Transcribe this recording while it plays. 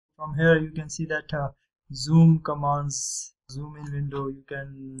From here you can see that zoom commands, zoom in window, you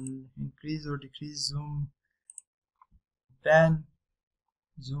can increase or decrease zoom, pan,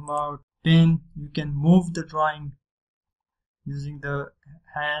 zoom out, pin. You can move the drawing using the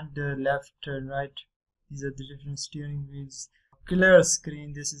hand, left and right. These are the different steering wheels. Clear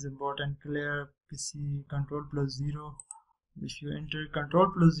screen, this is important. Clear PC, Ctrl+0. If you enter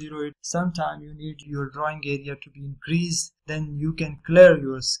Ctrl+0, sometime you need your drawing area to be increased, then you can clear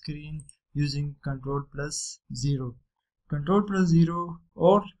your screen using Ctrl+0. Ctrl+0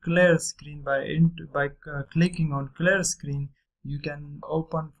 or clear screen by clicking on clear screen. You can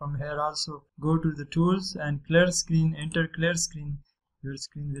open from here also. Go to the tools and clear screen, enter clear screen, your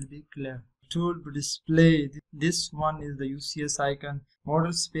screen will be clear. Tool to display, this one is the UCS icon,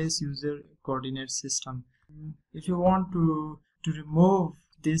 model space user coordinate system. If you want to remove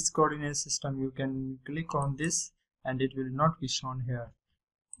this coordinate system, you can click on this and it will not be shown here.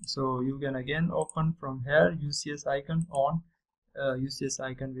 So you can again open from here, UCS icon on, UCS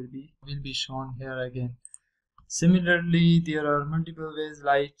icon will be shown here again. Similarly, there are multiple ways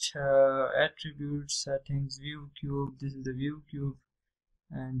like attribute settings, view cube. This is the view cube,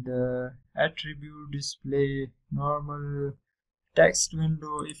 and attribute display, normal, text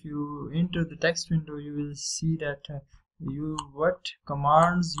window. If you enter the text window, you will see that what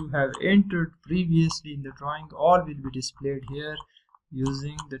commands you have entered previously in the drawing, all will be displayed here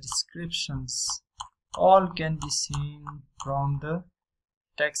using the descriptions. All can be seen from the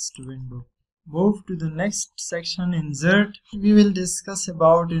text window. Move to the next section, insert. We will discuss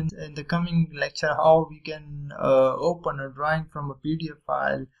about in the coming lecture how we can open a drawing from a PDF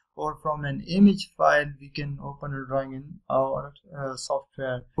file or from an image file. We can open a drawing in our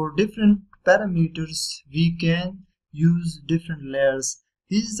software. For different parameters, we can use different layers.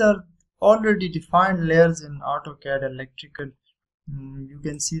 These are already defined layers in AutoCAD Electrical. You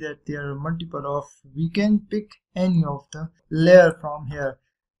can see that there are multiple of. We can pick any of the layer from here.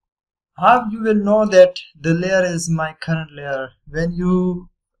 How you will know that the layer is my current layer? When you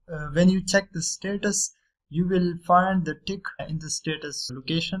check the status, you will find the tick in the status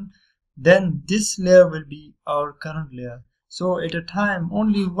location. Then this layer will be our current layer. So at a time,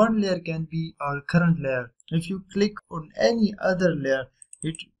 only one layer can be our current layer. If you click on any other layer,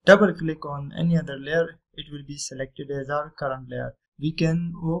 double click on any other layer, it will be selected as our current layer. We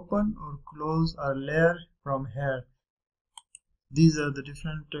can open or close our layer from here. These are the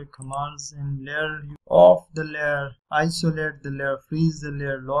different commands in layer. Off the layer, isolate the layer, freeze the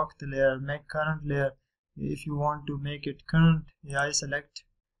layer, lock the layer, make current layer. If you want to make it current, let's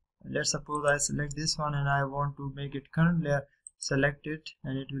suppose I select this one and I want to make it current layer. Select it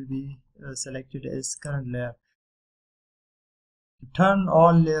and it will be selected as current layer. Turn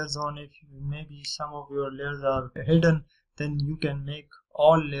all layers on. If maybe some of your layers are hidden, then you can make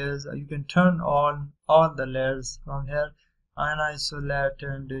all layers. You can turn on all the layers from here. Isolate,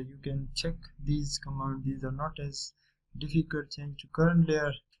 and you can check these commands. These are not as difficult. Change to current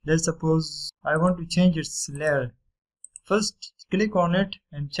layer. Let's suppose I want to change its layer. First click on it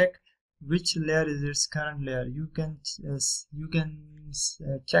and check which layer is its current layer. You can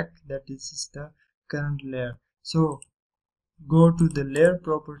check that this is the current layer. So go to the layer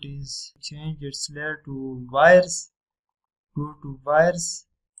properties, change its layer to wires. Go to wires,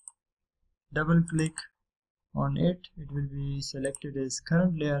 double click on it, it will be selected as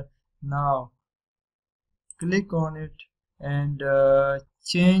current layer. Now click on it and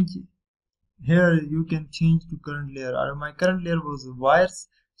change. Here you can change to current layer. My current layer was wires,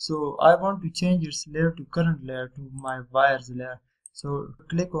 so I want to change its layer to current layer, to my wires layer. So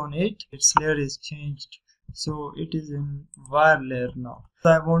click on it, its layer is changed, so it is in wire layer now. So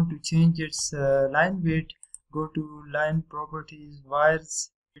I want to change its line weight. Go to line properties,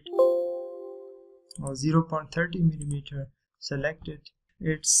 wires, 0.30 millimeter, select it.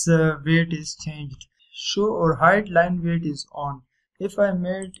 Its weight is changed. Show or hide line weight is on. If I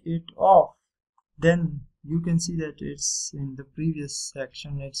made it off, then you can see that it's in the previous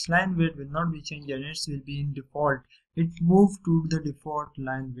section. Its line weight will not be changed and it will be in default. It moved to the default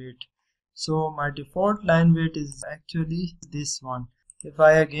line weight. So my default line weight is actually this one. If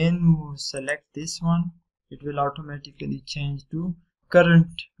I again select this one, it will automatically change to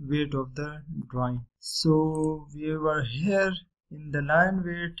current weight of the drawing. So we were here in the line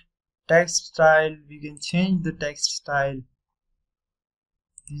weight. Text style, we can change the text style.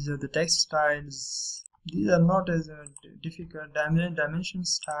 These are the text styles. These are not as difficult. Dimension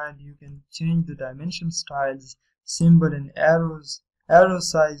style, you can change the dimension styles. Symbol and arrows. Arrow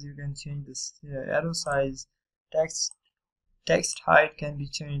size, you can change this arrow size. Text height can be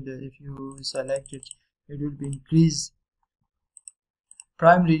changed. If you select it, it will be increased.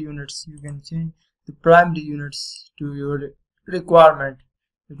 primary units. You can change the primary units to your requirement.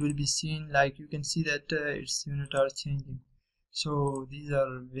 It will be seen, like you can see that its unit are changing. So these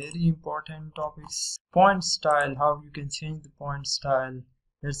are very important topics. Point style, how you can change the point style.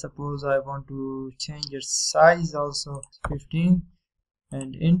 Let's suppose I want to change its size also 15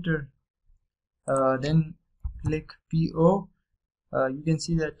 and enter. Then click PO. You can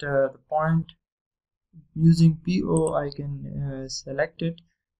see that the point using PO I can select it,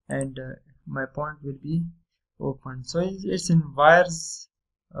 and my point will be open. So it's in wires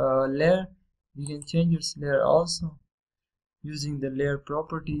layer. We can change its layer also using the layer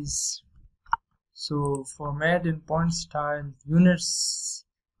properties. So format and point style, units,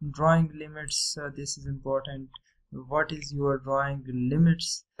 drawing limits, this is important. What is your drawing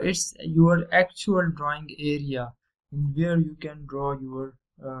limits? It's your actual drawing area in where you can draw your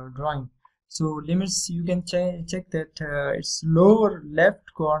drawing. So limits, you can check that its lower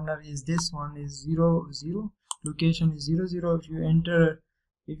left corner is this one, is 0 0, location is 0 0.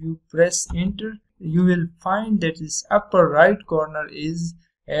 If you press enter, you will find that this upper right corner is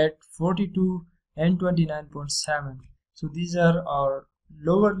at 42 and 29.7. so these are our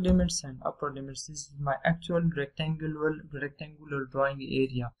lower limits and upper limits. This is my actual rectangular drawing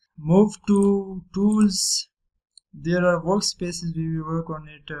area. Move to tools. There are workspaces, we will work on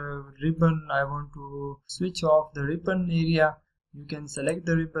it. Ribbon, I want to switch off the ribbon area. You can select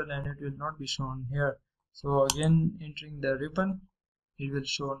the ribbon and it will not be shown here. So again, entering the ribbon, it will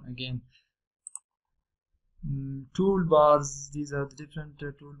show again. Toolbars, these are the different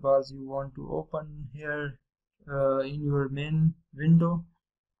toolbars you want to open here in your main window.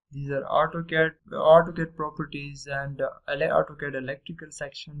 These are AutoCAD properties and AutoCAD electrical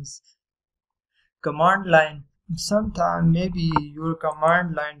sections. Command line, sometime maybe your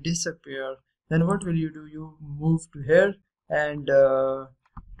command line disappear, then what will you do? You move to here and to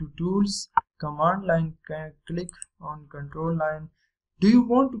tools, command line, click on control line. Do you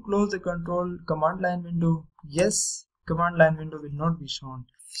want to close the command line window? Yes, command line window will not be shown.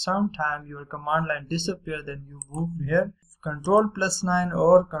 Sometime your command line disappear, then you move here, Control +9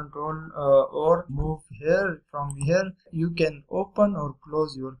 or or move here. From here you can open or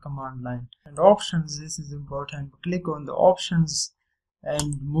close your command line. And options, this is important. Click on the options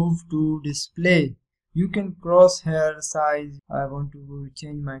and move to display. You can crosshair size. I want to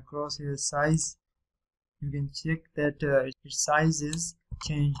change my crosshair size. You can check that its size is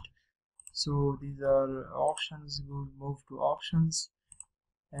changed. So these are options. We'll move to options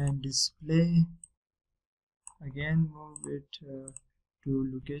and display. Again move it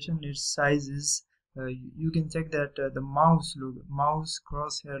to location. Its size is you can check that the mouse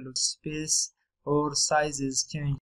crosshair space or size is changed.